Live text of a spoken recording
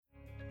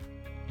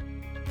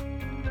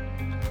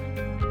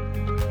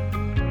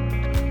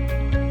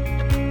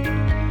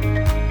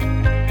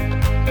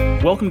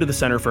Welcome to the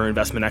Center for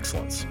Investment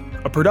Excellence,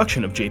 a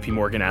production of JP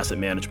Morgan Asset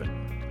Management.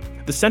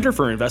 The Center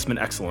for Investment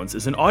Excellence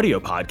is an audio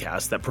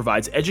podcast that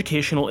provides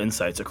educational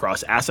insights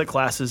across asset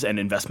classes and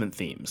investment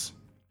themes.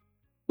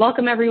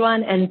 Welcome,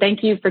 everyone, and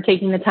thank you for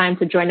taking the time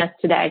to join us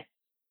today.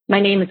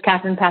 My name is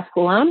Catherine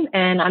Pasqualone,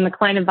 and I'm a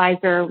client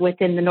advisor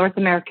within the North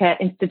America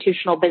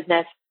institutional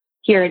business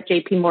here at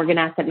JP Morgan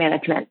Asset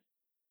Management.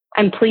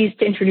 I'm pleased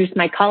to introduce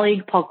my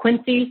colleague, Paul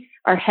Quincy,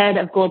 our head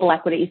of global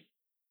equities.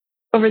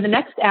 Over the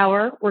next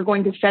hour, we're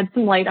going to shed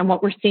some light on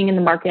what we're seeing in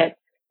the market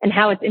and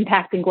how it's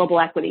impacting global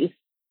equities.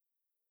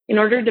 In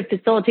order to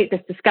facilitate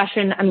this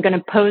discussion, I'm going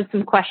to pose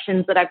some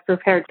questions that I've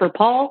prepared for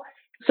Paul.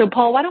 So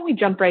Paul, why don't we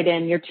jump right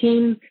in? Your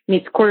team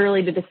meets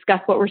quarterly to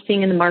discuss what we're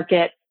seeing in the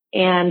market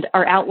and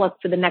our outlook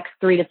for the next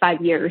 3 to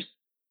 5 years.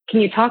 Can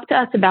you talk to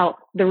us about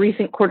the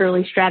recent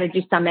quarterly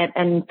strategy summit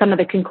and some of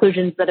the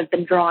conclusions that have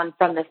been drawn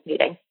from this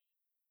meeting?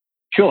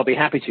 Sure, I'll be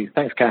happy to.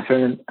 Thanks,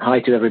 Catherine, and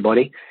hi to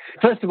everybody.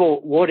 First of all,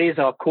 what is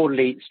our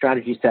quarterly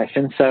strategy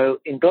session?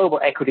 So in global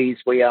equities,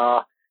 we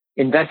are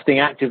investing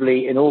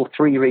actively in all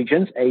three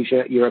regions,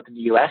 Asia, Europe, and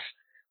the US.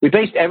 We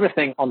based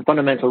everything on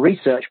fundamental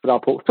research, but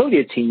our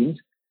portfolio teams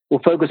will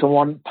focus on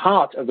one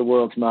part of the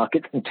world's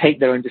market and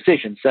take their own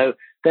decisions. So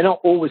they're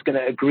not always going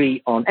to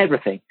agree on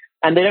everything,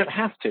 and they don't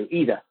have to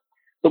either.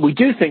 But we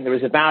do think there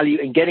is a value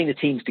in getting the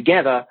teams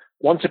together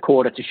once a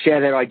quarter to share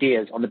their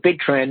ideas on the big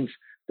trends,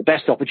 the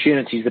best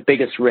opportunities, the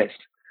biggest risks.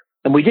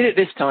 And we did it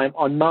this time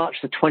on March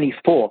the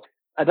 24th.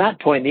 At that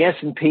point, the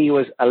S&P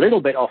was a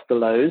little bit off the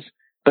lows,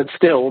 but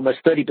still almost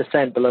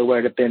 30% below where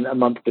it had been a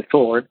month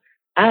before.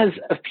 As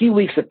a few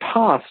weeks have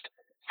passed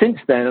since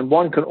then, and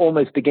one can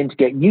almost begin to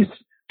get used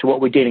to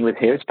what we're dealing with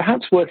here, it's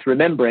perhaps worth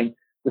remembering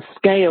the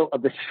scale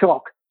of the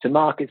shock to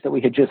markets that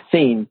we had just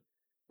seen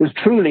was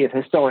truly of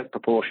historic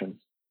proportions.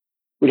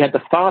 We had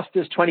the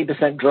fastest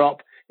 20%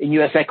 drop in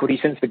US equity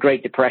since the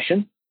Great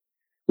Depression.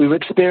 We were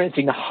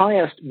experiencing the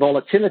highest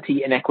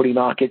volatility in equity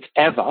markets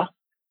ever,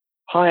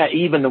 higher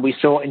even than we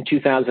saw in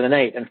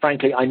 2008. And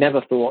frankly, I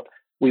never thought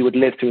we would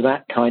live through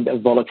that kind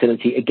of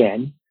volatility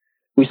again.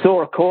 We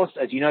saw, of course,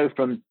 as you know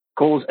from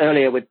calls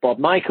earlier with Bob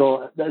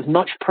Michael, there's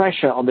much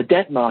pressure on the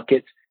debt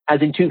markets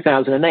as in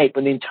 2008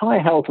 when the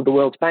entire health of the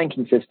world's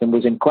banking system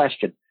was in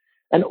question.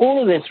 And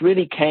all of this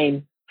really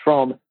came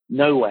from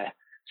nowhere.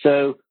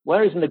 So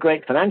whereas in the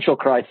great financial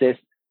crisis,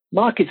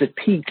 markets had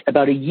peaked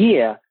about a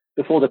year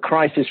before the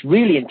crisis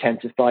really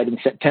intensified in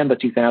September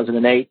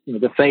 2008,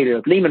 the failure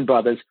of Lehman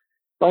Brothers.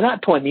 By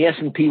that point, the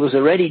S&P was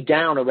already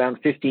down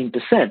around 15%.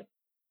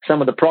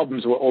 Some of the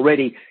problems were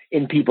already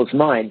in people's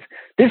minds.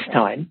 This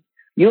time,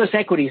 U.S.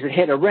 equities had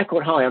hit a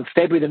record high on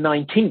February the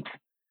 19th.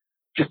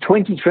 Just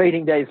 20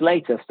 trading days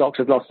later, stocks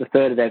had lost a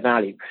third of their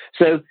value.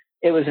 So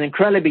it was an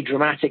incredibly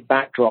dramatic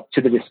backdrop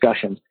to the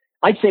discussions.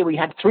 I'd say we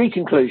had three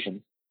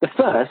conclusions. The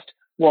first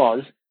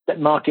was that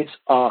markets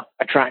are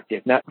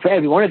attractive. Now, for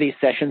every one of these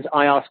sessions,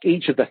 I ask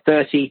each of the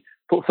 30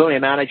 portfolio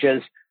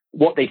managers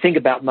what they think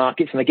about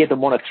markets, and I give them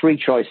one of three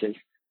choices.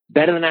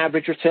 Better than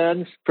average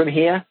returns from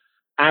here,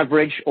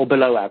 average or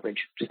below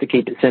average, just to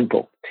keep it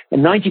simple.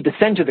 And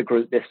 90% of the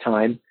group this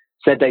time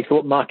said they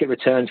thought market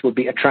returns would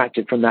be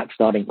attractive from that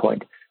starting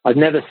point. I've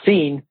never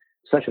seen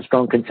such a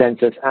strong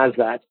consensus as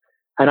that.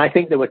 And I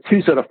think there were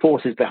two sort of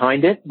forces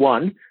behind it.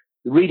 One,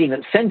 reading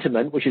that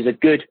sentiment, which is a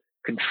good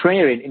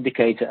contrarian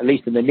indicator, at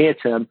least in the near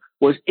term,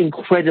 was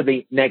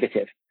incredibly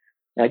negative.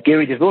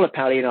 Giri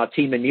Devulapalli in our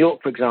team in New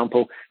York, for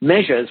example,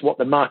 measures what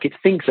the market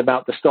thinks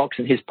about the stocks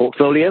in his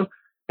portfolio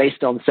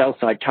based on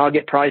sell-side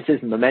target prices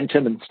and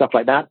momentum and stuff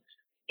like that.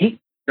 He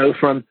go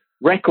from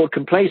record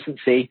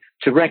complacency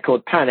to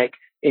record panic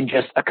in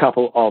just a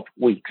couple of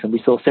weeks. And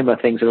we saw similar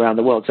things around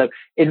the world. So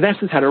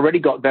investors had already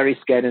got very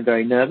scared and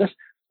very nervous.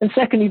 And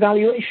secondly,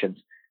 valuations.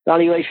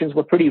 Valuations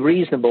were pretty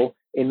reasonable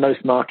in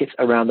most markets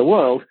around the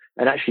world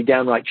and actually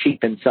downright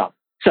cheap in some.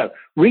 So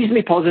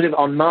reasonably positive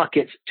on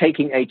markets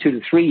taking a 2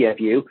 to 3 year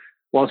view,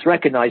 whilst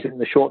recognizing in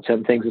the short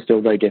term things are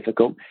still very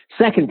difficult.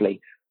 Secondly,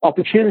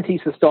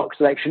 opportunities for stock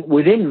selection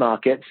within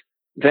markets,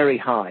 very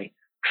high.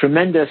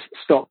 Tremendous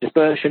stock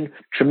dispersion,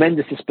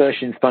 tremendous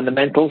dispersion in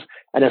fundamentals,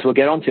 and as we'll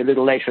get onto a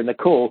little later in the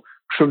call,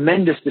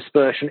 tremendous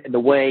dispersion in the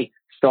way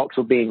stocks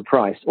were being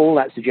priced. All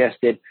that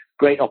suggested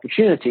great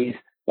opportunities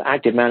for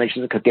active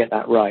managers that could get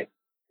that right.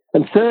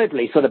 And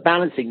thirdly, sort of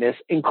balancing this,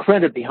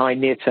 incredibly high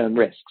near-term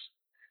risks.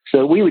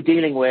 So we were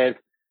dealing with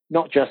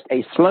not just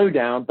a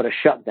slowdown, but a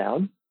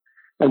shutdown.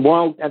 And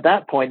while at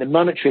that point, the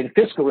monetary and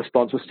fiscal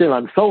response was still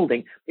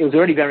unfolding, it was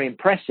already very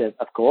impressive,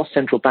 of course.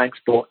 Central banks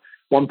bought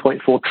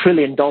 $1.4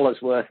 trillion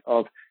worth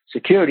of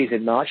securities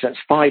in March. That's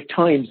 5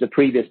 times the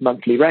previous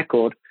monthly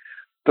record.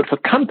 But for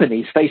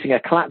companies facing a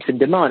collapse in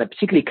demand, and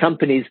particularly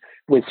companies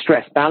with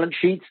stressed balance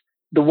sheets,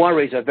 the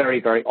worries are very,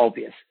 very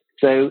obvious.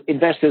 So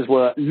investors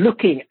were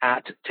looking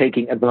at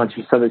taking advantage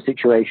of some of the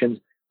situations,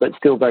 but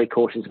still very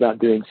cautious about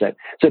doing so.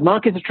 So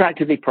markets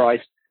attractively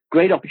priced,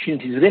 great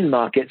opportunities within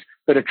markets,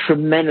 but a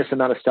tremendous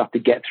amount of stuff to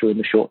get through in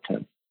the short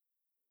term.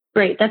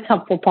 Great. That's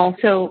helpful, Paul.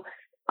 So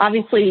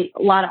obviously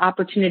a lot of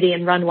opportunity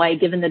and runway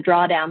given the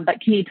drawdown,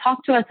 but can you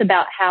talk to us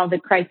about how the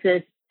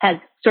crisis has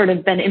sort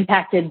of been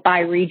impacted by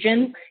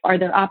region. Are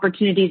there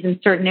opportunities in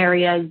certain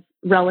areas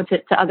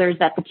relative to others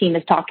that the team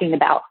is talking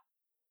about?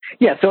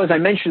 Yeah, so as I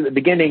mentioned at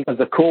the beginning of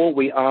the call,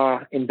 we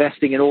are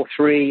investing in all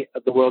three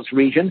of the world's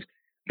regions.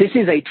 This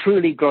is a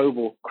truly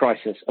global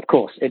crisis. Of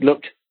course, it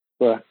looked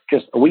for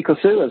just a week or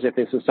so as if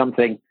this was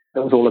something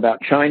that was all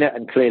about China,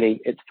 and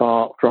clearly it's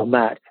far from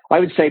that. I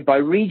would say by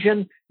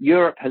region,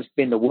 Europe has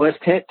been the worst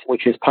hit,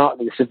 which is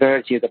partly the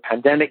severity of the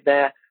pandemic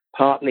there,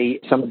 partly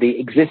some of the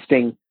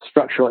existing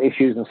structural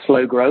issues and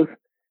slow growth,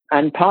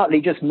 and partly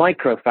just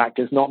micro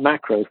factors, not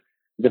macro.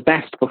 The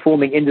best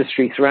performing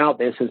industry throughout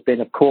this has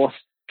been, of course,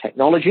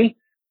 technology.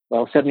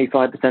 Well,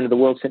 75% of the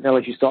world's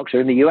technology stocks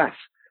are in the US.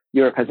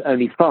 Europe has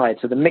only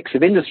 5%. So the mix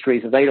of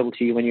industries available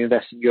to you when you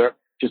invest in Europe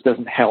just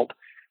doesn't help.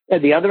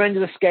 At the other end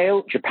of the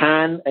scale,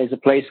 Japan is a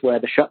place where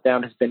the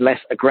shutdown has been less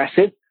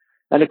aggressive.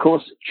 And of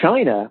course,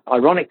 China,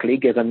 ironically,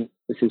 given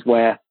this is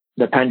where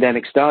the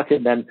pandemic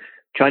started, then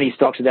Chinese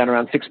stocks are down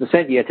around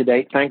 6% year to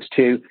date, thanks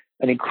to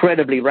an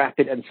incredibly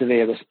rapid and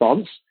severe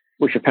response,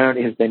 which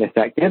apparently has been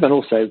effective, and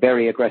also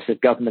very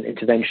aggressive government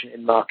intervention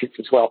in markets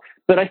as well.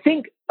 But I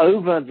think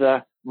over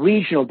the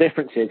regional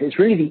differences, it's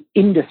really the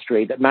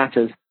industry that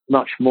matters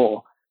much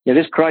more.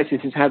 This crisis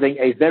is having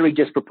a very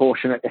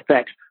disproportionate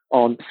effect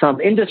on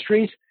some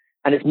industries,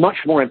 and it's much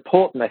more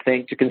important, I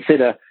think, to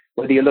consider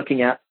whether you're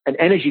looking at an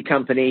energy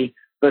company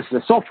versus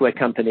a software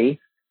company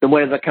than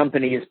whether the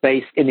company is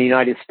based in the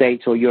United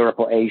States or Europe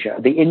or Asia.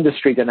 The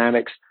industry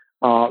dynamics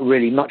are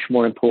really much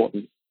more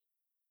important.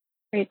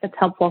 Great, that's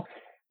helpful.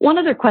 One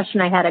other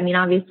question I had,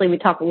 obviously we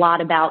talk a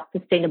lot about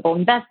sustainable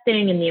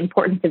investing and the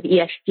importance of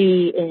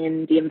ESG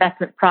in the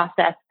investment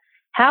process.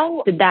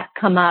 How did that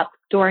come up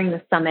during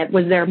the summit?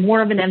 Was there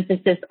more of an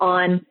emphasis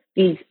on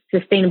these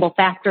sustainable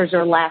factors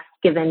or less,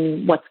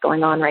 given what's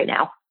going on right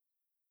now?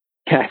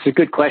 Yeah, it's a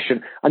good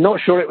question. I'm not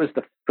sure it was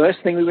the first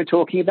thing we were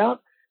talking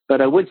about, but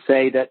I would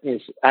say that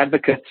as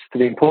advocates for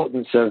the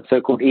importance of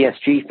so-called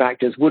ESG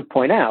factors would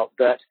point out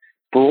that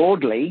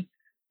broadly,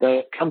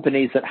 the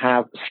companies that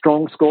have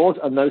strong scores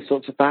on those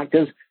sorts of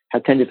factors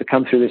have tended to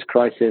come through this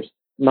crisis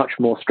much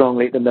more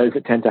strongly than those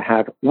that tend to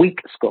have weak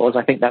scores.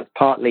 I think that's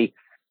partly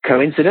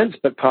coincidence,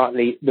 but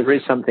partly there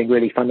is something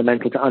really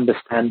fundamental to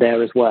understand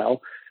there as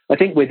well. I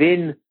think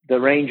within the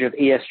range of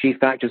ESG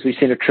factors, we've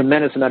seen a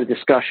tremendous amount of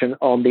discussion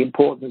on the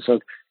importance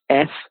of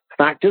S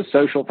factors,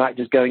 social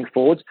factors going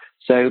forward.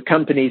 So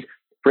companies,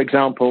 for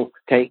example,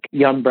 take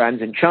Yum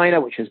Brands in China,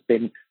 which has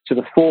been to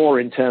the fore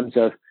in terms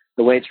of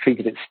the way it's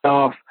treated its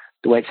staff,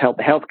 the way it's helped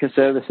the healthcare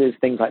services,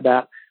 things like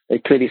that. They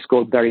clearly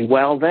scored very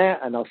well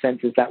there, and our sense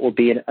is that will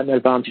be an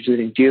advantage that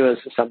endures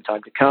for some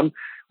time to come.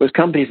 Whereas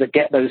companies that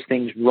get those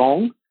things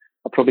wrong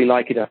are probably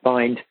likely to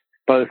find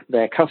both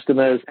their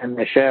customers and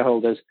their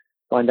shareholders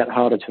find that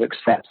harder to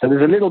accept. So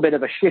there's a little bit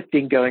of a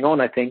shifting going on,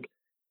 I think,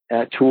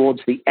 towards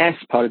the S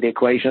part of the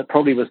equation. It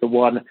probably was the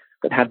one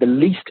that had the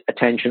least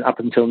attention up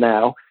until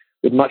now,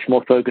 with much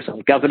more focus on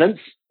governance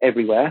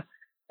everywhere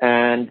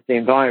and the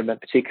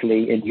environment,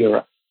 particularly in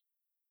Europe.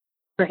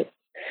 Great.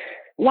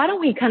 Why don't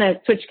we kind of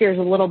switch gears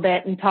a little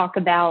bit and talk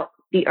about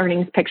the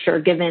earnings picture,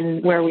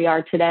 given where we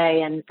are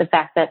today and the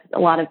fact that a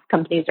lot of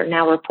companies are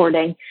now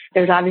reporting.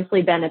 There's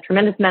obviously been a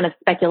tremendous amount of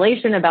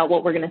speculation about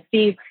what we're going to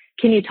see.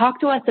 Can you talk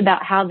to us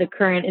about how the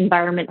current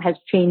environment has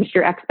changed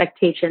your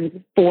expectations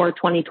for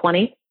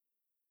 2020?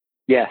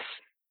 Yes.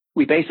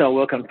 We base our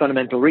work on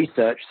fundamental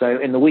research. So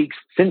in the weeks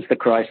since the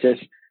crisis,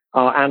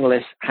 our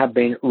analysts have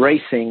been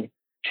racing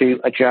to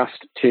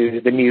adjust to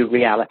the new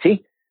reality.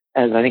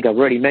 As I think I've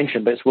already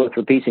mentioned, but it's worth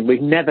repeating,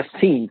 we've never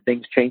seen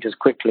things change as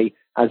quickly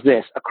as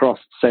this across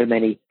so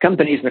many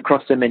companies and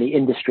across so many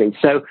industries.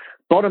 So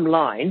bottom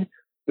line,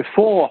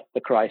 before the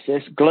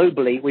crisis,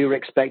 globally, we were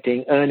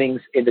expecting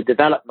earnings in the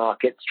developed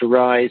markets to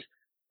rise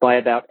by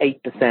about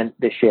 8%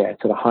 this year,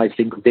 to the high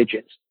single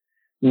digits.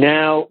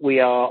 Now we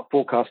are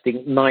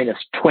forecasting minus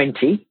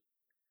 20,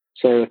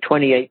 so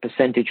 28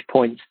 percentage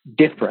points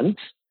difference.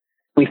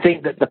 We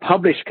think that the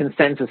published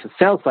consensus of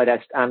sell-side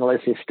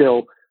analysts is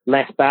still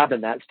less bad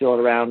than that, still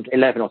around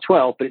 11 or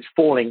 12, but it's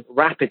falling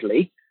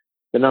rapidly.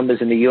 The numbers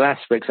in the US,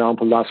 for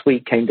example, last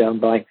week came down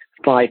by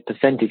 5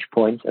 percentage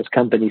points as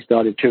companies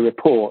started to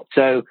report.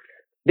 So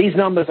these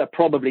numbers are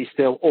probably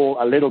still all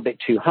a little bit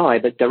too high,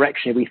 but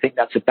directionally we think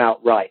that's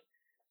about right.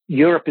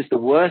 Europe is the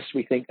worst.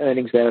 We think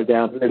earnings there are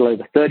down a little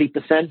over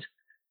 30%.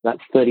 That's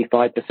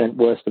 35%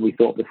 worse than we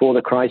thought before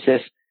the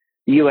crisis.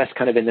 The US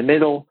kind of in the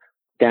middle,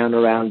 down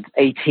around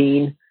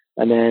 18,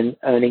 and then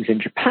earnings in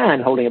Japan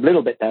holding a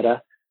little bit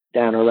better,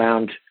 down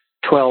around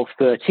 12,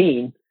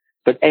 13,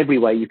 but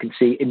everywhere you can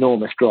see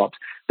enormous drops.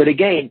 But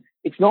again,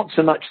 it's not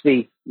so much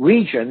the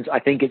regions, I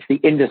think it's the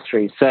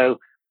industries. So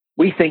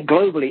we think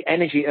globally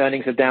energy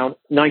earnings are down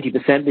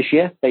 90% this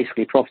year.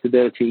 Basically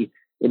profitability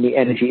in the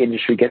energy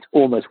industry gets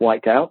almost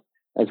wiped out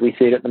as we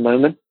see it at the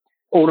moment.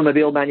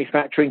 Automobile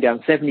manufacturing down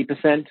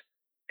 70%,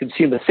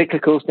 consumer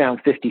cyclicals down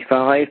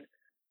 55%,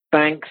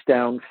 banks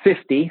down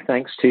 50%,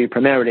 thanks to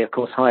primarily, of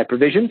course, higher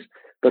provisions,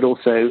 but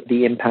also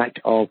the impact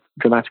of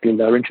dramatically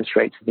lower interest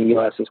rates in the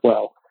US as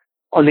well.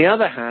 On the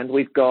other hand,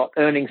 we've got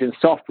earnings in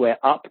software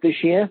up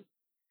this year,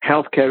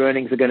 healthcare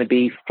earnings are going to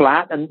be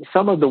flat. And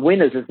some of the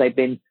winners, as they've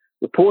been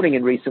reporting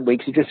in recent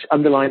weeks, have just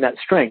underlined that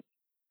strength.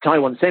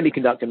 Taiwan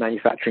Semiconductor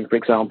Manufacturing, for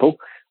example,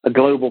 a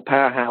global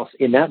powerhouse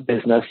in that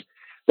business,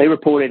 they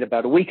reported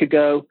about a week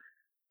ago,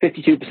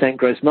 52%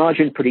 gross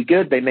margin, pretty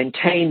good. They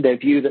maintained their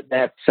view that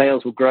their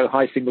sales will grow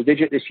high single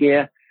digit this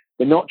year.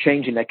 They're not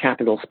changing their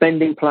capital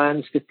spending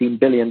plans, $15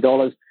 billion,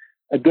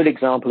 a good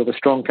example of a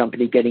strong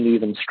company getting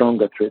even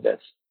stronger through this.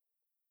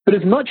 But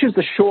as much as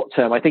the short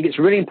term, I think it's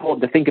really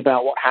important to think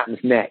about what happens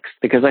next,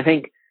 because I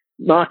think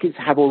markets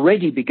have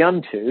already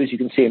begun to, as you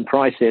can see in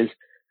prices,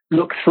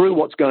 look through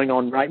what's going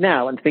on right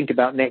now and think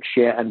about next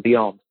year and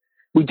beyond.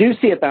 We do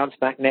see a bounce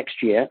back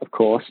next year, of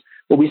course,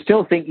 but we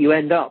still think you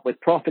end up with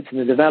profits in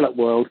the developed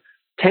world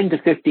 10 to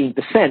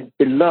 15%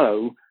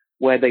 below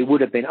where they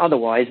would have been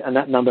otherwise, and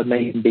that number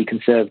may even be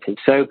conservative.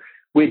 So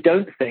we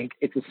don't think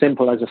it's as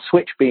simple as a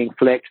switch being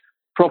flicked,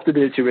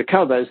 profitability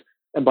recovers,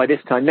 and by this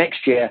time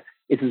next year,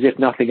 it's as if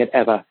nothing had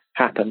ever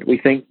happened. We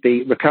think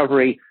the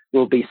recovery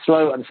will be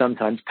slow and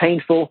sometimes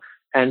painful,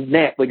 and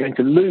net, we're going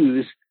to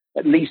lose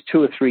at least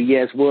 2 or 3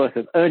 years worth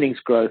of earnings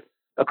growth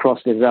across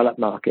the developed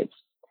markets.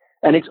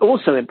 And it's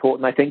also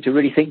important, I think, to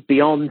really think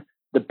beyond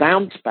the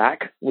bounce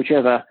back,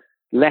 whichever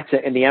letter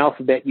in the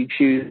alphabet you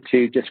choose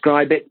to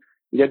describe it.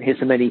 You don't hear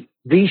so many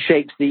V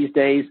shapes these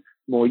days,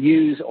 more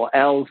U's or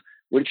L's,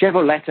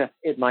 whichever letter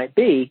it might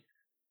be.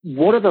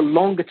 What are the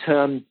longer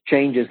term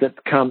changes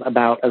that come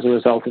about as a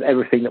result of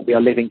everything that we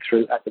are living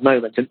through at the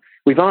moment? And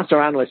we've asked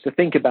our analysts to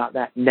think about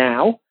that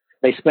now.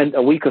 They spent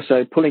a week or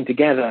so pulling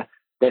together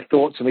their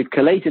thoughts, and we've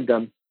collated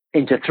them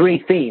into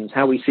 3 themes: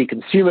 how we see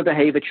consumer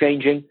behavior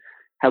changing,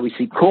 how we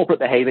see corporate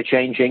behavior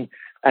changing,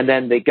 and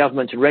then the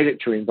government and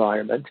regulatory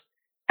environment.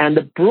 And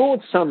the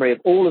broad summary of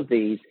all of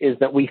these is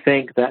that we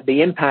think that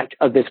the impact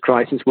of this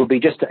crisis will be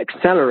just to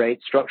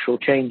accelerate structural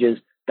changes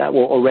that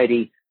were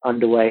already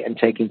underway and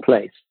taking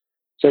place.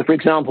 So, for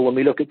example, when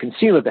we look at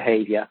consumer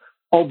behavior,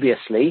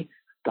 obviously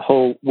the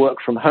whole work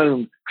from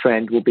home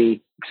trend will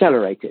be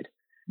accelerated.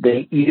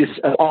 The use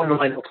of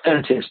online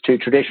alternatives to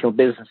traditional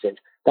businesses,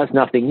 that's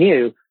nothing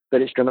new,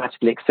 but it's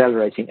dramatically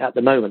accelerating at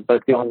the moment,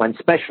 both the online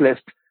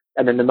specialists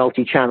and then the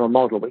multi-channel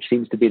model, which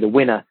seems to be the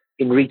winner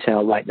in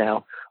retail right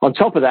now. On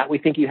top of that, we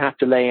think you have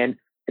to lay in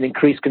an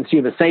increased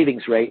consumer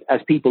savings rate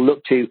as people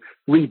look to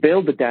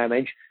rebuild the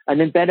damage and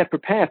then better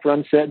prepare for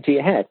uncertainty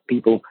ahead.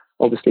 People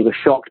obviously were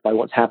shocked by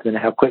what's happened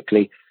and how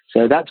quickly.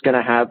 So that's going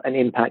to have an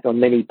impact on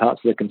many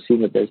parts of the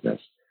consumer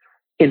business.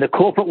 In the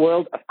corporate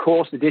world, of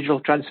course, the digital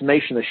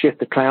transformation, the shift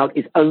to cloud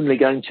is only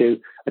going to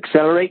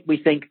accelerate. We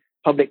think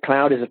public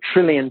cloud is $1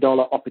 trillion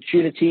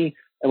opportunity,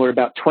 and we're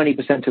about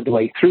 20% of the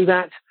way through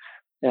that.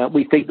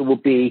 We think there will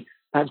be,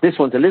 perhaps this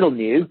one's a little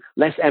new,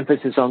 less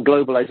emphasis on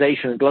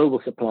globalization and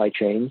global supply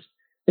chains,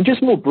 and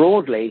just more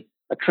broadly,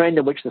 a trend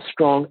in which the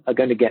strong are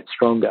going to get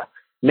stronger.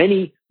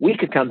 Many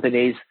weaker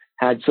companies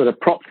had sort of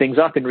propped things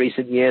up in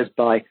recent years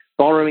by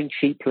borrowing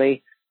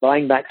cheaply,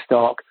 buying back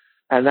stock,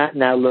 and that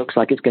now looks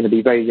like it's going to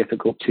be very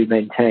difficult to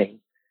maintain.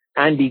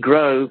 Andy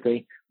Grove,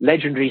 the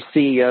legendary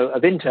CEO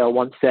of Intel,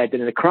 once said that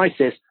in a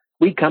crisis,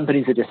 weak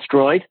companies are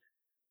destroyed,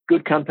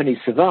 good companies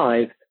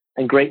survive,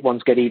 and great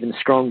ones get even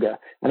stronger.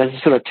 And as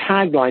a sort of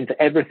tagline for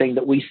everything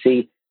that we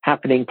see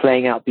happening,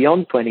 playing out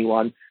beyond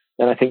 21,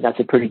 then I think that's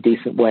a pretty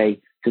decent way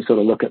to sort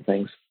of look at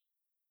things.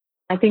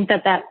 I think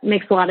that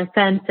makes a lot of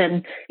sense.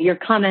 And your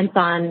comments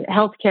on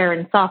healthcare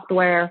and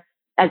software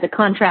as a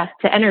contrast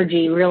to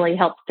energy really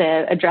helps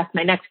to address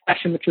my next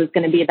question, which was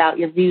going to be about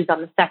your views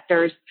on the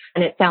sectors.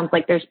 And it sounds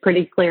like there's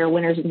pretty clear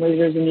winners and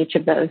losers in each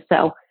of those.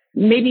 So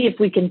maybe if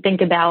we can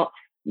think about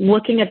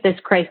looking at this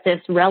crisis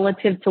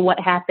relative to what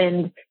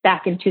happened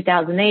back in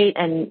 2008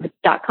 and the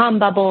dot-com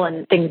bubble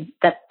and things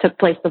that took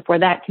place before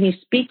that, can you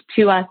speak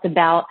to us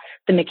about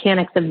the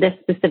mechanics of this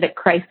specific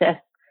crisis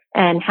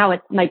and how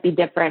it might be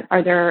different?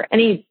 Are there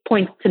any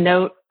points to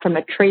note from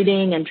a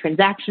trading and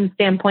transaction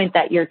standpoint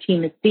that your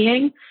team is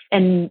seeing?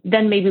 And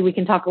then maybe we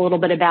can talk a little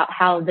bit about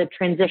how the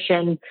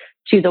transition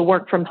to the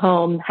work from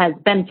home has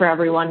been for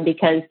everyone,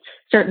 because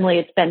certainly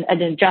it's been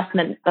an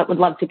adjustment, but would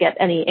love to get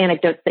any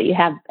anecdotes that you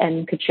have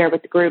and could share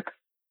with the group.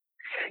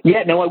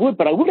 Yeah, no, I would,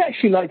 but I would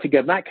actually like to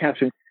go back,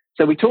 Catherine.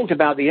 So we talked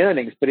about the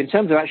earnings, but in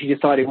terms of actually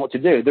deciding what to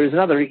do, there is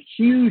another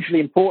hugely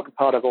important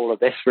part of all of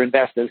this for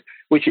investors,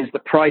 which is the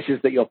prices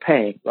that you're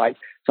paying, right?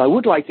 So I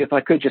would like to, if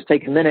I could, just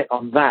take a minute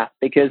on that,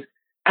 because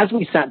as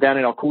we sat down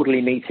in our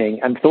quarterly meeting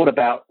and thought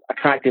about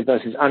attractive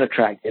versus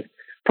unattractive,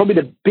 probably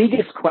the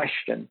biggest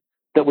question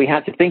that we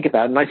had to think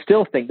about, and I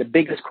still think the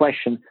biggest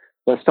question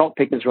for stock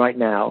pickers right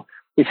now,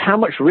 is how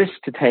much risk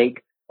to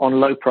take on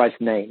low-priced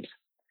names.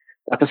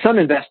 Now, for some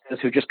investors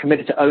who are just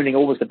committed to owning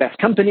always the best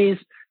companies,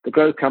 the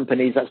growth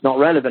companies, that's not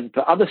relevant.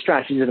 For other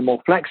strategies that are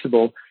more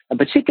flexible, and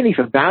particularly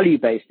for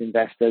value-based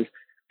investors,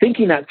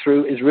 thinking that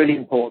through is really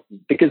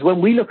important. Because when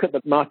we look at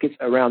the markets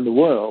around the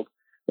world,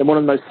 then one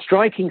of the most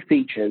striking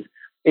features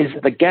is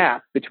that the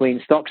gap between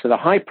stocks that are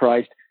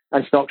high-priced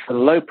and stocks that are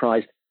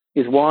low-priced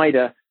is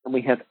wider than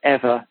we have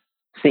ever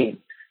seen.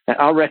 Now,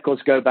 our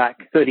records go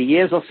back 30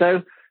 years or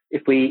so.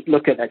 If we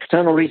look at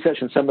external research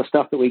and some of the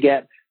stuff that we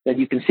get, then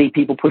you can see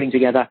people putting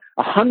together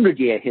a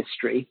 100-year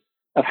history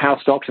of how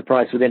stocks are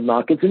priced within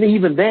markets. And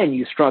even then,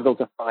 you struggle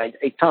to find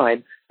a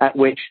time at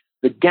which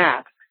the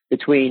gap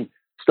between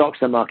stocks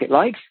the market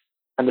likes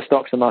and the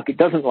stocks the market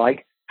doesn't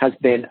like has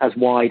been as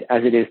wide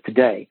as it is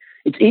today.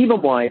 It's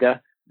even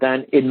wider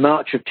than in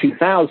March of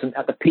 2000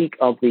 at the peak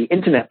of the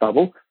internet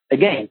bubble.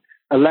 Again,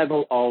 a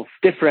level of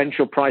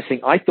differential pricing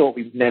I thought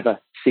we'd never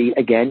see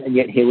again, and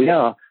yet here we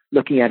are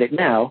looking at it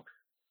now.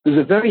 There's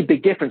a very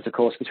big difference, of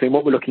course, between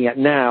what we're looking at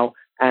now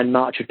and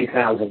March of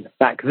 2000.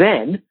 Back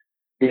then,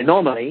 the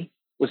anomaly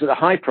was that the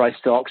high-priced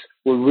stocks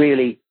were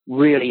really,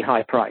 really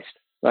high-priced,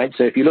 right?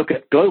 So if you look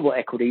at global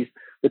equities,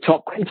 the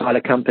top quintile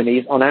of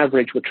companies on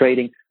average were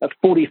trading at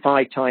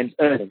 45 times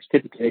earnings.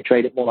 Typically, they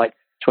trade at more like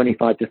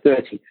 25 to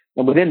 30.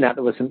 And within that,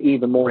 there were some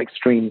even more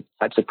extreme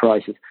types of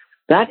prices.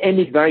 That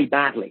ended very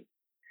badly.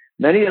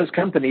 Many of those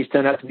companies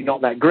turned out to be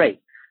not that great.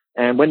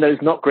 And when those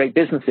not great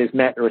businesses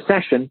met a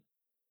recession,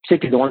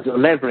 particularly the ones that were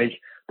leveraged,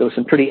 there were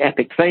some pretty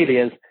epic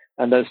failures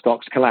and those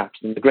stocks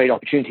collapsed. And the great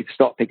opportunity for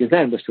stock pickers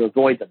then was to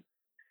avoid them.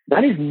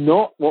 That is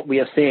not what we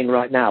are seeing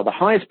right now. The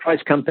highest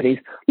priced companies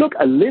look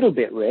a little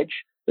bit rich,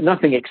 but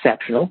nothing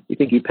exceptional. You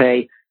think you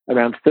pay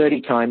around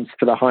 30 times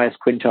for the highest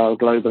quintile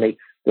globally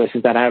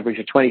versus that average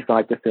of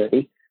 25 to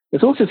 30.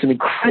 There's also some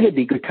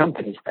incredibly good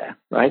companies there,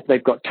 right?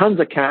 They've got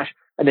tons of cash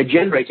and they're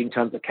generating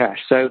tons of cash.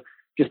 So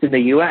just in the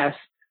US,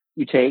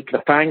 you take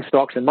the FANG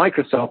stocks and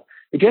Microsoft,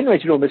 they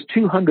generated almost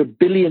 $200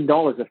 billion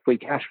of free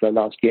cash flow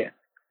last year.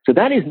 So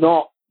that is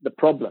not the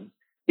problem.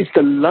 It's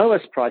the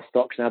lowest price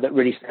stocks now that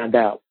really stand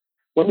out.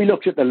 When we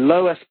looked at the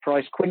lowest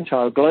price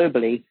quintile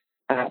globally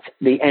at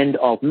the end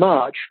of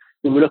March,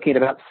 we were looking at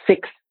about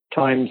 6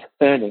 times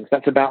earnings.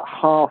 That's about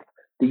half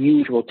the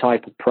usual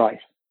type of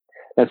price.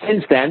 Now,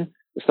 since then,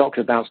 the stocks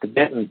have bounced a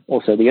bit and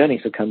also the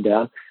earnings have come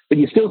down, but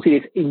you still see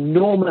this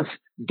enormous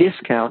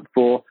discount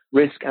for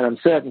risk and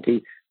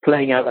uncertainty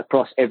playing out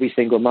across every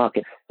single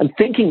market. And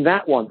thinking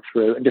that one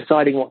through and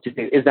deciding what to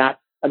do, is that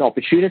an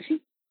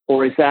opportunity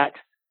or is that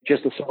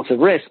just a source of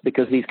risk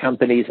because these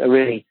companies are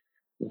really,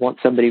 what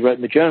somebody wrote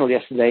in the journal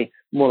yesterday,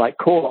 more like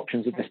call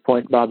options at this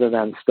point rather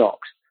than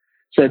stocks.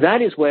 So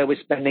that is where we're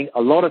spending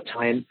a lot of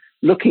time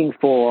looking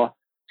for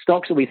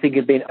stocks that we think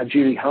have been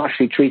unduly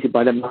harshly treated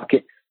by the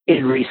market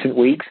in recent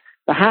weeks,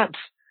 perhaps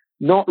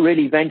not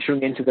really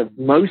venturing into the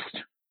most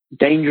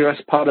dangerous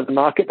part of the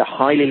market, the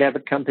highly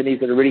levered companies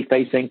that are really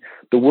facing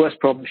the worst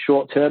problems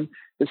short term,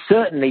 but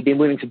certainly been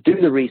willing to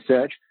do the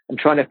research and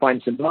trying to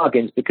find some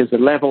bargains because the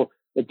level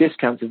of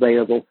discounts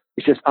available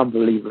is just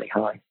unbelievably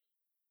high.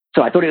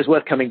 So I thought it was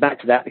worth coming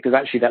back to that because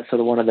actually that's sort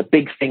of one of the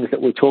big things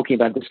that we're talking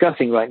about and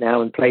discussing right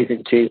now and plays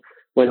into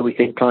whether we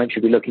think clients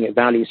should be looking at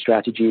value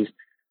strategies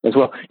as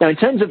well. Now, in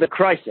terms of the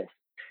crisis,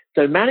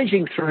 so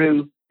managing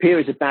through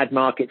periods of bad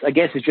markets, I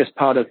guess, is just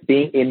part of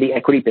being in the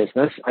equity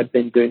business. I've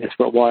been doing this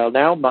for a while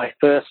now. My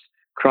first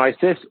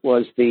crisis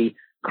was the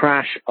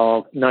crash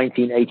of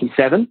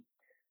 1987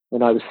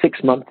 when I was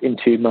 6 months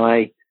into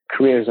my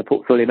career as a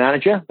portfolio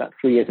manager, about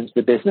 3 years into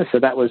the business. So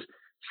that was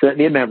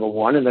certainly a memorable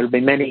one. And there have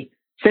been many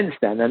since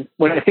then. And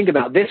when I think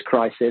about this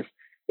crisis,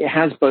 it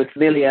has both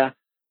familiar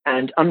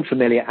and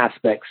unfamiliar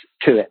aspects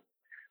to it.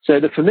 So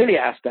the familiar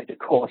aspect, of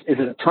course, is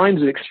that at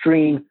times of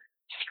extreme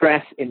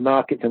stress in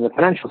markets and the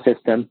financial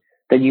system,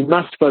 then you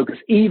must focus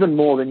even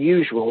more than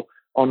usual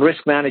on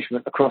risk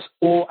management across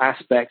all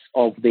aspects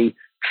of the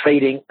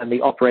trading and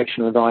the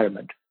operational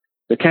environment.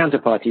 The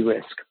counterparty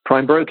risk,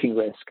 prime broking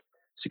risk,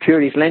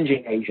 securities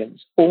lending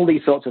agents, all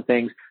these sorts of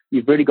things,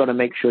 you've really got to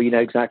make sure you know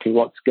exactly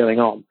what's going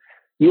on.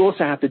 You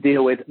also have to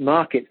deal with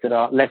markets that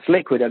are less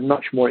liquid and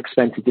much more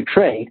expensive to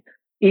trade,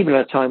 even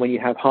at a time when you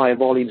have higher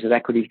volumes of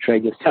equity to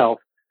trade yourself.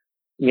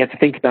 You have to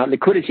think about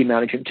liquidity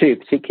management too,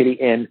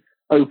 particularly in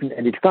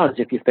open-ended funds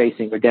if you're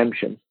facing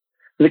redemption.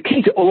 The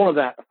key to all of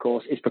that, of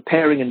course, is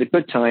preparing in the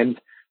good times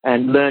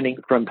and learning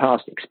from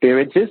past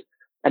experiences,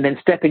 and then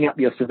stepping up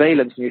your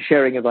surveillance and your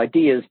sharing of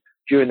ideas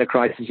during the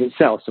crisis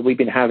itself. So we've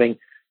been having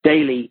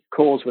daily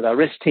calls with our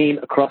risk team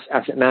across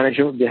asset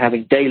management. We've been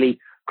having daily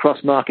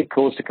cross-market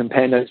calls to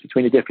compare notes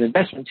between the different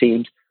investment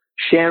teams,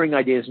 sharing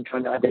ideas and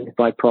trying to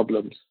identify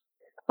problems.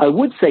 I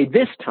would say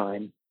this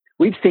time,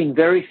 we've seen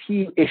very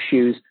few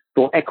issues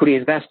for equity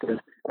investors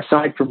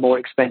aside from more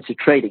expensive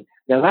trading.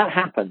 Now that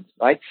happens,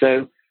 right?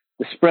 So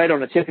the spread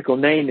on a typical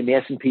name in the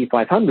S&P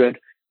 500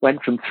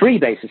 went from 3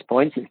 basis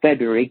points in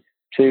February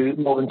to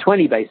more than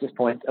 20 basis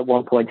points at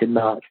one point in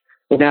March.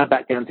 We're now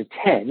back down to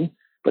 10,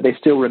 but they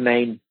still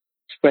remain,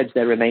 spreads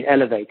there remain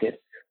elevated.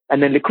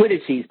 And then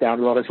liquidity is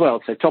down a lot as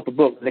well. So top of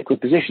book,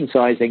 liquid position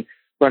sizing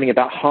running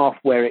about half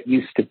where it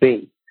used to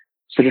be.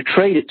 So to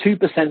trade a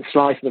 2%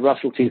 slice of the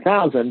Russell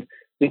 2000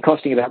 been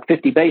costing about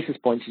 50 basis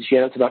points this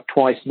year. That's about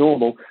twice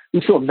normal.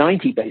 We saw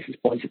 90 basis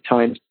points at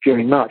times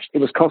during March. It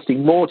was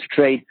costing more to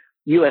trade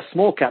US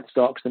small cap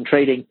stocks than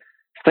trading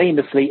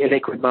famously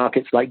illiquid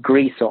markets like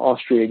Greece or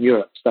Austria in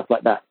Europe, stuff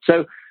like that.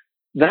 So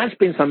that's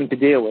been something to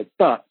deal with.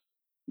 But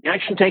the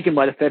action taken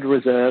by the Federal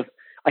Reserve,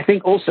 I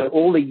think also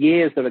all the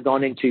years that have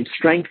gone into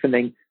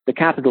strengthening the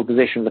capital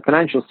position of the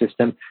financial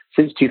system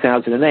since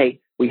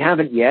 2008, we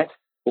haven't yet,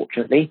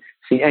 fortunately,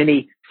 seen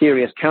any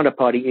serious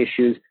counterparty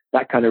issues,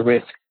 that kind of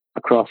risk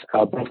across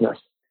our business.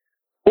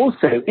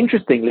 Also,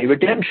 interestingly,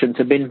 redemptions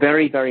have been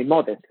very, very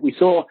modest. We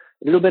saw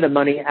a little bit of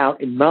money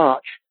out in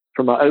March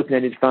from our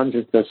open-ended funds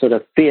as the sort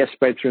of fear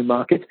spread through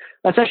markets.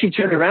 That's actually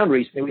turned around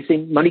recently. We've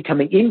seen money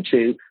coming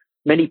into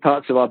many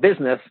parts of our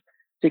business,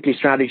 particularly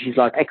strategies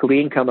like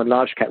equity income and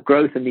large cap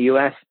growth in the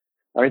US,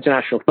 our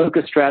international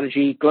focus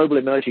strategy, global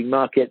emerging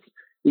markets.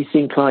 We've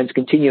seen clients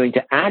continuing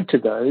to add to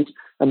those,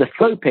 and the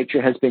flow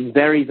picture has been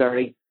very,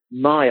 very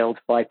mild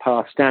by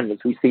past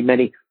standards. We see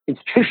many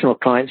institutional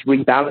clients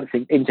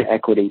rebalancing into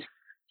equities.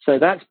 So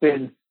that's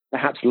been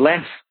perhaps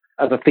less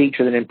of a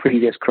feature than in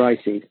previous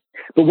crises.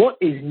 But what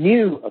is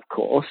new, of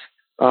course,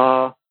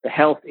 are the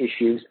health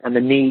issues and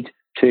the need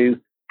to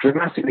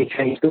dramatically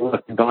change the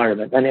work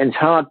environment. And it's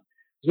hard,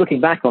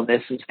 looking back on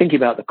this and thinking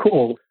about the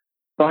call,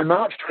 by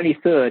March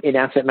 23rd in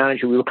Asset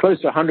Management, we were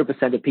close to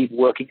 100% of people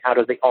working out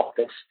of the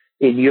office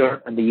in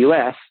Europe and the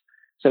US.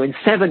 So in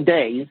 7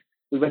 days,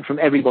 we went from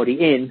everybody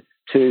in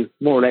to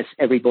more or less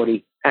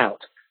everybody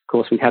out. Of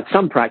course, we had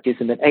some practice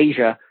in that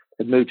Asia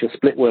had moved to a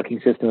split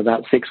working system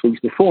about 6 weeks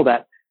before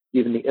that,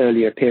 given the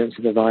earlier appearance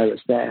of the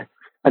virus there.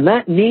 And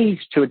that need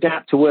to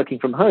adapt to working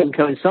from home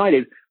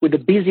coincided with the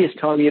busiest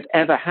time we have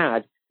ever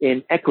had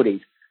in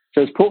equities.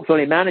 So as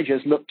portfolio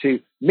managers look to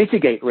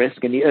mitigate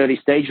risk in the early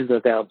stages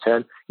of the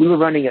downturn, we were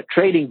running at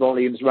trading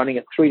volumes running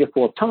at 3 to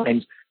 4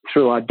 times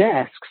through our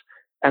desks,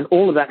 and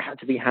all of that had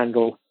to be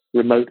handled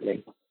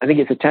remotely. I think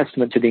it's a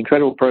testament to the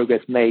incredible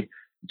progress made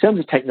in terms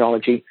of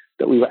technology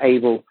that we were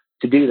able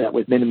to do that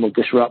with minimal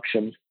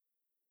disruptions.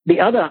 The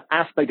other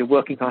aspect of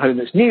working from home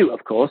that's new,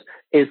 of course,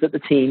 is that the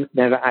team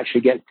never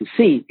actually gets to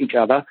see each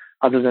other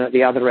than at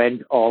the other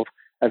end of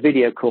a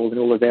video call and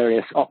all the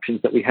various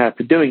options that we have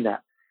for doing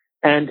that.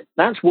 And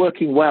that's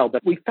working well,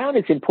 but we found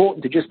it's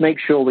important to just make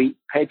sure we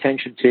pay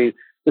attention to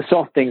the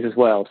soft things as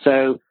well.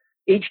 So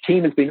each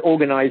team has been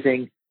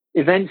organizing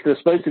events that are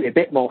supposed to be a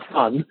bit more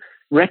fun,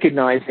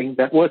 recognizing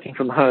that working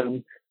from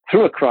home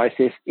through a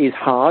crisis is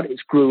hard,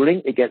 it's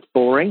grueling, it gets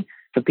boring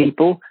for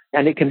people,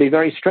 and it can be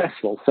very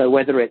stressful. So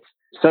whether it's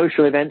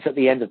social events at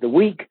the end of the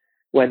week,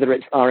 whether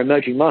it's our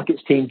emerging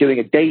markets team doing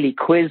a daily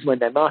quiz when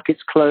their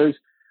markets close,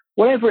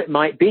 whatever it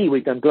might be,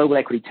 we've done global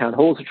equity town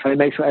halls to try and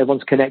make sure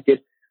everyone's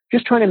connected,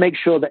 just trying to make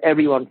sure that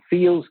everyone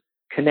feels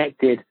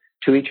connected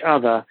to each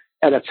other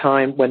at a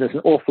time when there's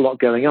an awful lot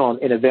going on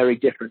in a very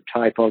different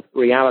type of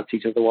reality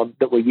to the one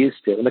that we're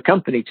used to. And the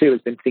company, too,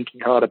 has been thinking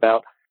hard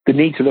about the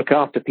need to look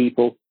after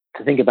people,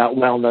 to think about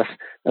wellness,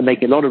 and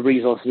make a lot of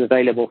resources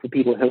available for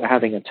people who are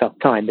having a tough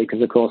time.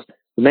 Because, of course,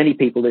 for many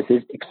people, this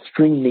is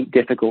extremely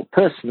difficult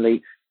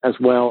personally as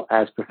well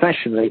as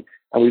professionally,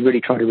 and we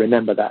really try to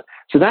remember that.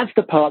 So that's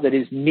the part that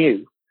is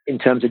new in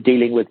terms of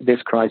dealing with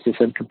this crisis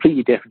and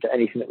completely different to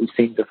anything that we've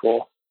seen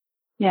before.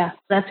 Yeah,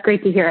 that's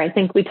great to hear. I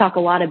think we talk a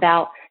lot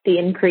about the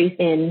increase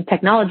in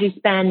technology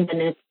spend,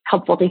 and it's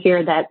helpful to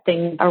hear that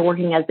things are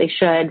working as they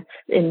should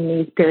in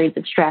these periods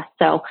of stress.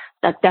 So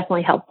that's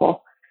definitely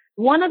helpful.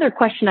 One other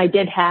question I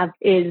did have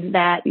is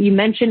that you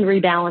mentioned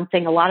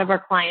rebalancing. A lot of our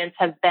clients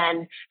have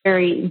been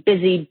very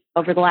busy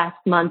over the last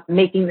month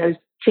making those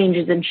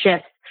changes and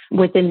shifts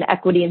within the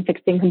equity and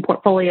fixed income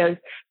portfolios.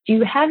 Do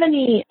you have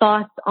any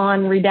thoughts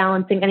on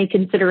rebalancing, any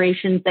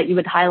considerations that you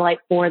would highlight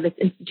for this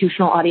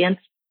institutional audience?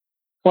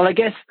 Well, I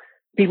guess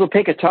people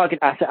pick a target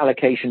asset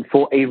allocation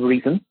for a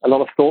reason. A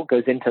lot of thought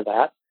goes into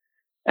that.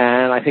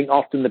 And I think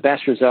often the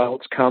best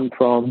results come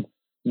from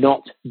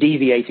not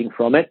deviating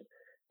from it.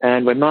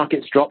 And when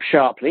markets drop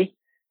sharply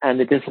and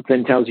the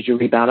discipline tells you to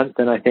rebalance,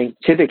 then I think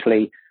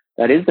typically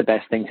that is the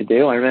best thing to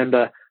do. I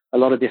remember a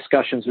lot of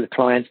discussions with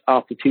clients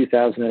after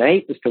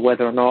 2008 as to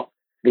whether or not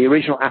the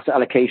original asset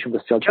allocation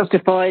was still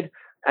justified.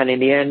 And in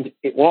the end,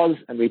 it was,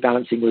 and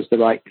rebalancing was the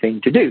right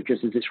thing to do,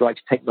 just as it's right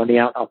to take money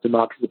out after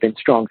markets have been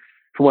strong.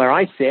 From where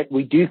I sit,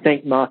 we do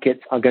think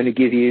markets are going to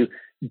give you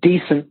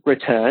decent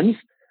returns.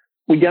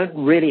 We don't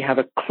really have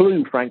a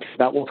clue, frankly,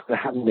 about what's going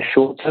to happen in the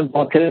short term.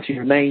 Volatility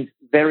remains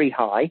very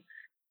high.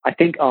 I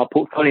think our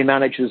portfolio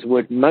managers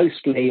would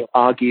mostly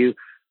argue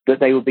that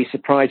they would be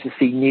surprised to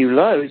see new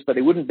lows, but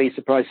they wouldn't be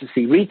surprised to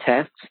see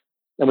retests.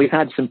 And we've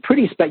had some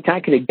pretty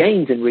spectacular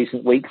gains in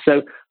recent weeks.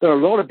 So there are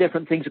a lot of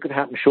different things that could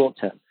happen short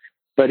term.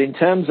 But in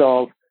terms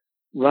of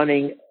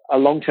running a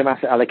long-term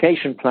asset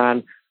allocation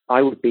plan,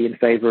 I would be in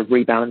favor of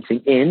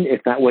rebalancing in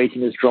if that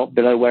weighting has dropped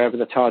below wherever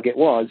the target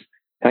was,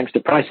 thanks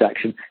to price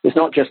action. It's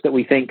not just that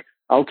we think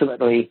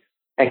ultimately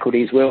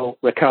equities will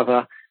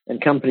recover and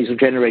companies will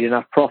generate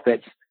enough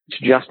profits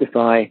to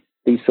justify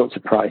these sorts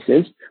of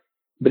prices,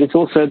 but it's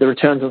also the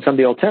returns on some of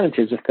the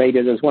alternatives have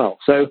faded as well.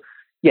 So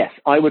yes,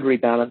 I would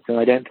rebalance, and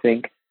I don't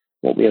think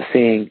what we are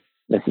seeing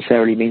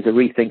necessarily means a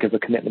rethink of the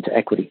commitment to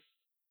equity.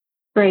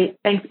 Great.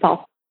 Thanks,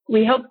 Paul.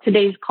 We hope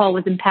today's call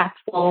was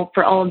impactful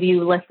for all of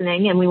you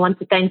listening, and we want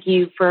to thank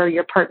you for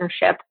your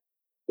partnership.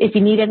 If you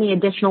need any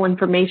additional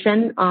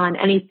information on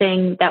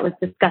anything that was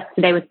discussed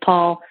today with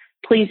Paul,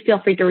 please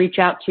feel free to reach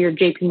out to your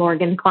JP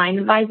Morgan client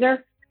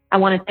advisor. I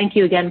want to thank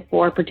you again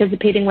for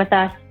participating with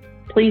us.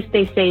 Please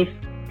stay safe.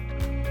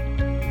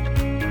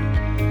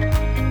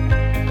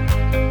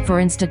 For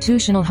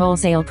institutional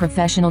wholesale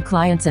professional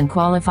clients and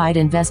qualified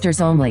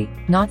investors only,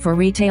 not for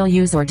retail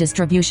use or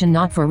distribution.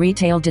 Not for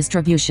retail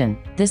distribution.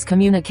 This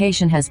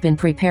communication has been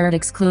prepared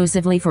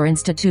exclusively for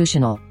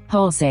institutional,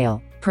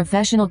 wholesale,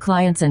 professional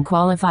clients and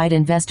qualified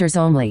investors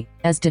only,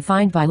 as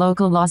defined by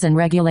local laws and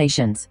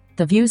regulations.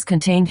 The views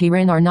contained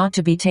herein are not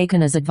to be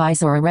taken as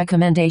advice or a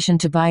recommendation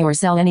to buy or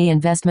sell any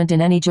investment in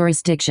any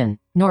jurisdiction,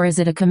 nor is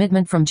it a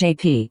commitment from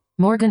J.P.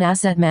 Morgan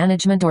Asset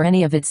Management or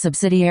any of its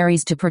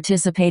subsidiaries to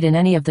participate in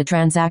any of the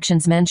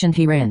transactions mentioned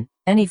herein.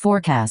 Any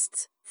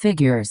forecasts,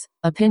 figures,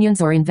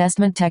 opinions or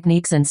investment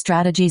techniques and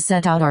strategies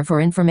set out are for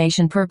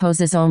information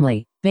purposes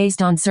only,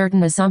 based on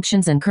certain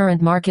assumptions and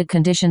current market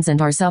conditions,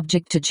 and are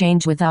subject to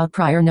change without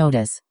prior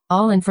notice.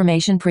 All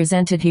information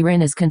presented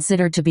herein is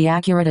considered to be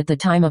accurate at the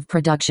time of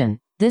production.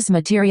 This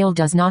material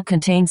does not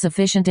contain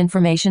sufficient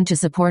information to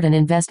support an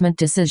investment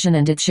decision,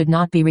 and it should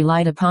not be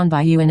relied upon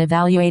by you in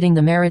evaluating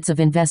the merits of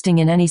investing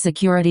in any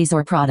securities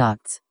or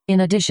products.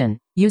 In addition,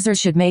 users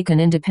should make an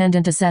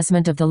independent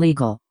assessment of the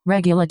legal,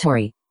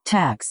 regulatory,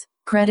 tax,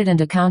 credit and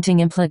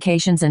accounting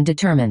implications and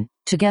determine,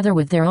 together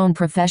with their own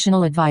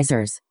professional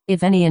advisors,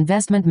 if any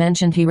investment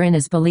mentioned herein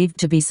is believed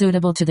to be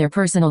suitable to their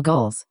personal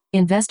goals.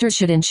 Investors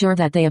should ensure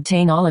that they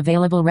obtain all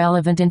available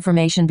relevant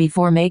information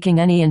before making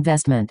any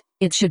investment.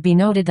 It should be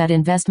noted that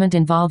investment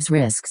involves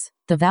risks.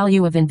 The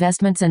value of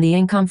investments and the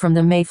income from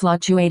them may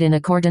fluctuate in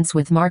accordance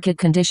with market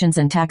conditions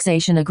and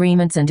taxation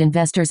agreements, and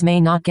investors may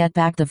not get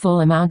back the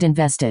full amount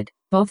invested.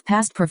 Both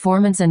past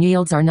performance and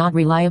yields are not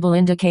reliable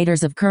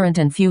indicators of current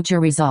and future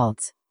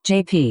results.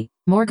 J.P.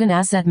 Morgan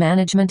Asset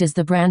Management is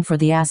the brand for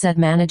the asset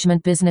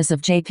management business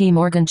of J.P.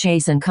 Morgan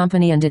Chase &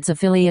 Company and its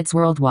affiliates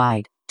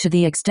worldwide. To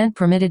the extent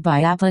permitted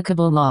by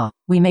applicable law,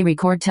 we may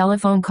record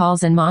telephone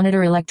calls and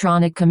monitor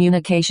electronic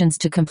communications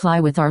to comply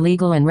with our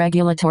legal and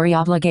regulatory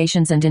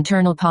obligations and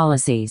internal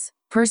policies.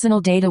 Personal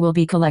data will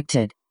be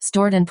collected,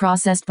 stored and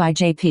processed by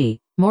J.P.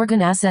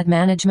 Morgan Asset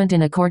Management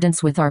in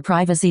accordance with our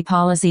privacy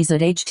policies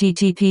at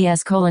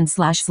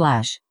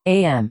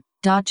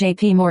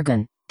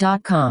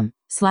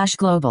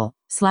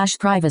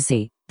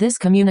https://am.jpmorgan.com/global/privacy. This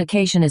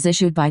communication is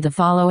issued by the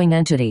following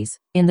entities.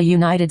 In the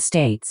United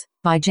States,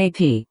 by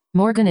J.P.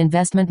 Morgan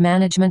Investment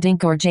Management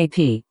Inc. or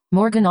J.P.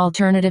 Morgan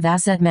Alternative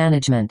Asset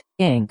Management,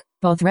 Inc.,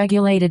 both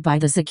regulated by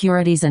the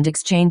Securities and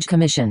Exchange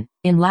Commission.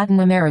 In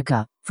Latin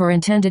America, for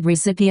intended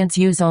recipients'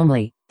 use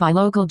only, by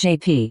local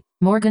J.P.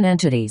 Morgan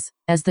entities,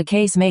 as the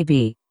case may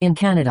be. In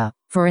Canada,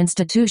 for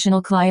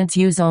institutional clients'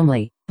 use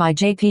only, by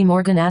J.P.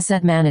 Morgan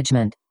Asset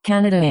Management,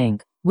 Canada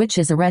Inc., which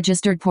is a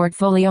registered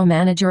portfolio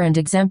manager and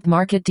exempt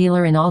market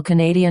dealer in all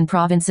Canadian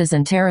provinces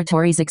and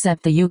territories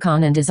except the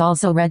Yukon, and is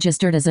also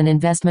registered as an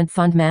investment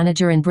fund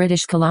manager in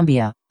British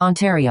Columbia,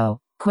 Ontario,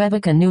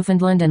 Quebec and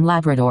Newfoundland and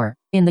Labrador.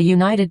 In the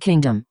United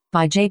Kingdom,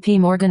 by J.P.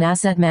 Morgan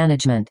Asset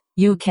Management,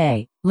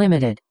 UK,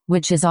 Limited,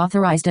 which is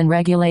authorized and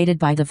regulated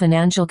by the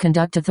Financial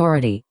Conduct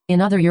Authority. In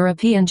other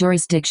European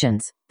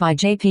jurisdictions, by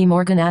J.P.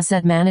 Morgan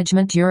Asset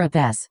Management Europe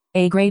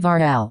S.A. Grave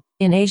RL.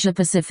 In Asia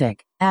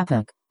Pacific,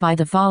 APAC, by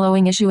the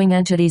following issuing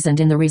entities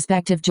and in the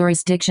respective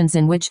jurisdictions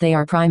in which they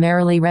are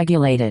primarily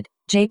regulated: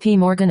 J.P.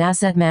 Morgan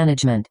Asset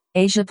Management,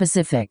 Asia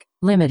Pacific,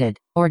 Limited,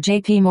 or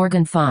J.P.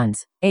 Morgan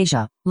Funds,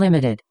 Asia,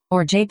 Limited,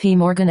 or J.P.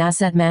 Morgan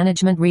Asset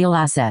Management Real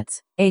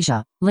Assets,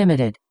 Asia,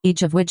 Limited,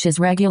 each of which is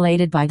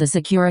regulated by the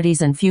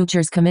Securities and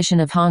Futures Commission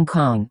of Hong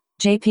Kong.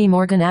 J.P.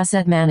 Morgan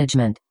Asset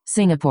Management,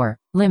 Singapore,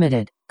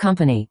 Limited,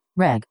 Company,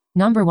 Reg.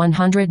 Number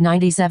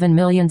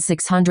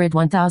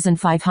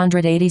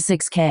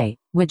 197,601,586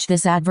 which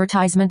this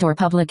advertisement or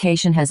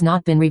publication has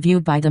not been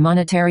reviewed by the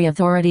Monetary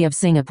Authority of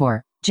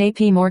Singapore.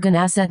 J.P. Morgan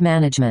Asset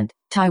Management,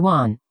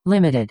 Taiwan,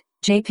 Limited.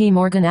 J.P.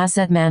 Morgan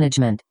Asset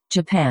Management,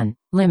 Japan,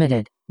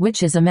 Limited,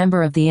 which is a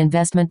member of the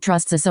Investment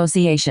Trusts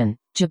Association,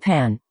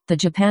 Japan, the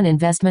Japan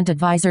Investment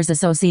Advisors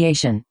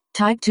Association,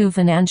 Type 2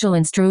 Financial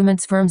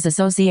Instruments Firms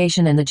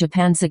Association and the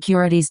Japan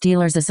Securities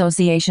Dealers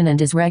Association,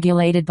 and is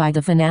regulated by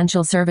the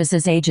Financial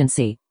Services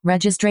Agency.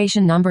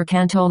 Registration number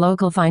Kanto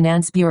Local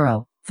Finance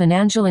Bureau,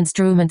 Financial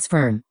Instruments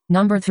Firm,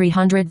 number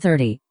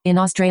 330, in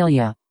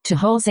Australia, to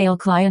wholesale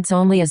clients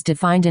only as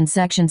defined in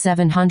Section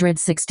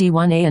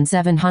 761A and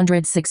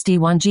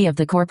 761G of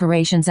the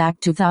Corporations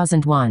Act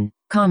 2001,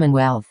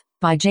 Commonwealth.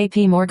 By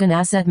J.P. Morgan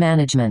Asset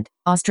Management,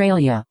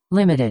 Australia,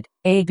 Limited,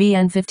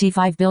 ABN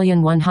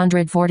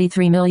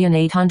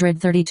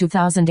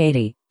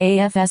 55,143,832,080,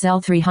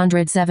 AFSL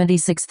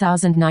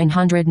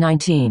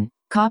 376,919.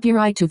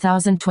 Copyright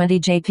 2020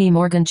 J.P.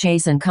 Morgan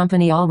Chase &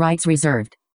 Company. All rights reserved.